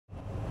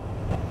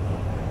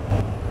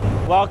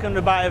Welcome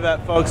to Buy a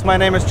Vet, folks. My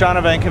name is John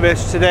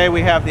Ivankovich. Today we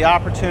have the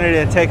opportunity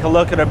to take a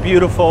look at a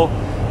beautiful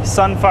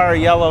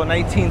Sunfire Yellow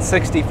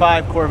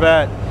 1965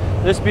 Corvette.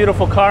 This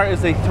beautiful car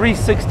is a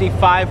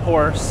 365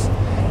 horse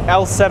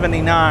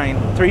L79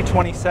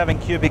 327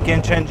 cubic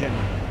inch engine.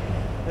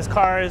 This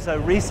car is a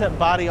recent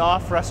body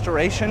off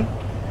restoration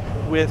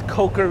with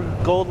Coker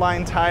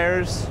Goldline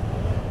tires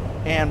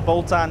and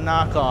bolt-on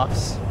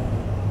knockoffs.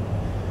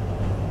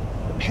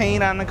 The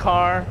paint on the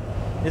car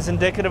is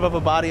indicative of a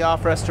body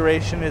off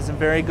restoration. It is in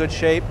very good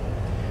shape.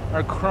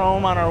 Our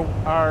chrome on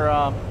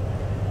our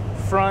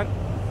front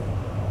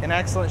in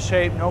excellent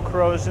shape, no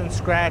corrosion,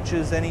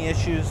 scratches, any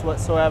issues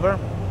whatsoever.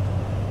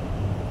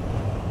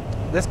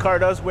 This car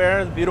does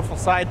wear the beautiful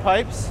side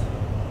pipes.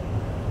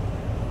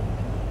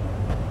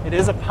 It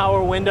is a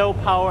power window,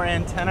 power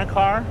antenna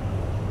car.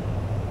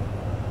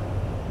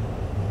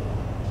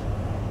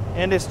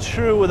 And it's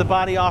true with a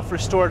body off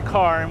restored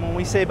car. And when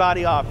we say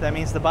body off, that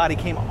means the body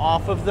came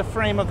off of the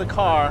frame of the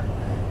car,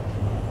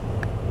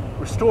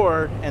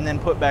 restored, and then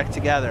put back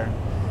together.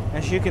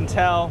 As you can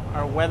tell,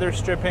 our weather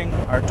stripping,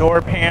 our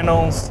door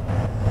panels.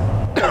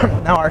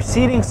 Now our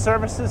seating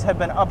surfaces have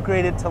been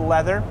upgraded to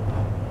leather.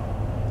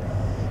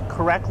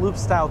 Correct loop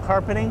style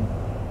carpeting.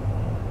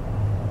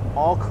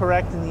 All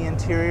correct in the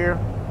interior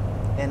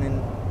and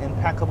in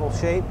impeccable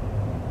shape.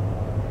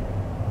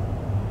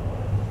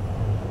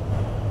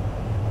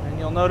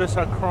 You'll notice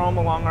our chrome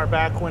along our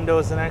back window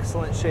is in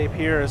excellent shape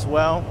here as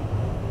well.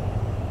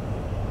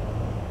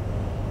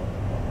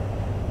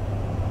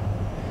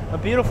 A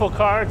beautiful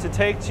car to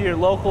take to your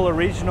local or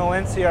regional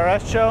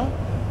NCRS show,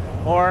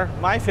 or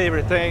my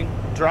favorite thing,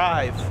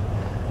 drive.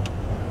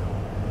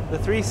 The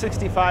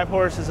 365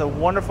 horse is a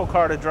wonderful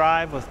car to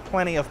drive with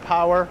plenty of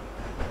power.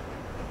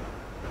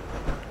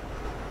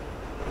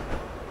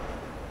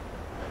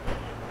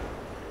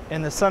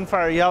 And the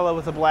Sunfire Yellow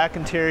with the black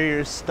interior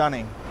is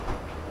stunning.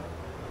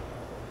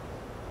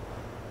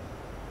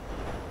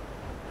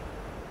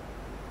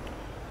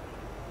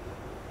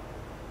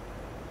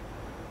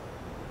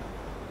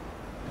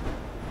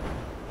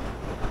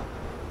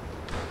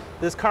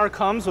 This car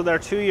comes with our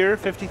 2-year,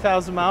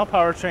 50,000 mile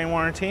powertrain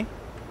warranty.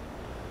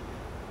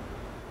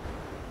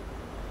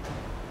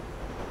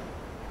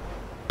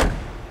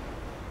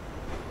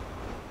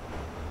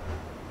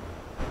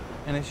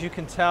 And as you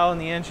can tell, in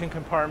the engine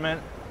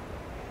compartment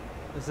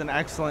is in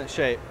excellent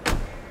shape.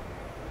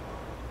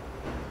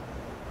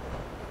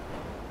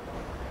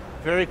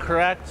 Very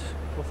correct,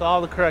 with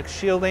all the correct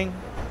shielding.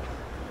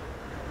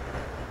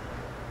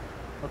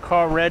 A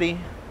car ready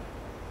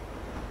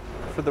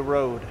for the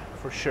road,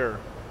 for sure.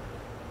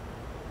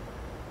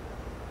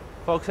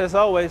 Folks, as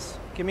always,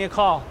 give me a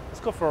call. Let's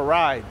go for a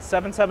ride.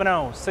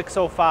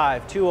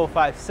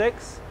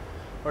 770-605-2056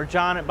 or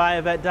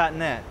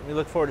john@buyavet.net. We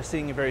look forward to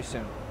seeing you very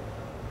soon.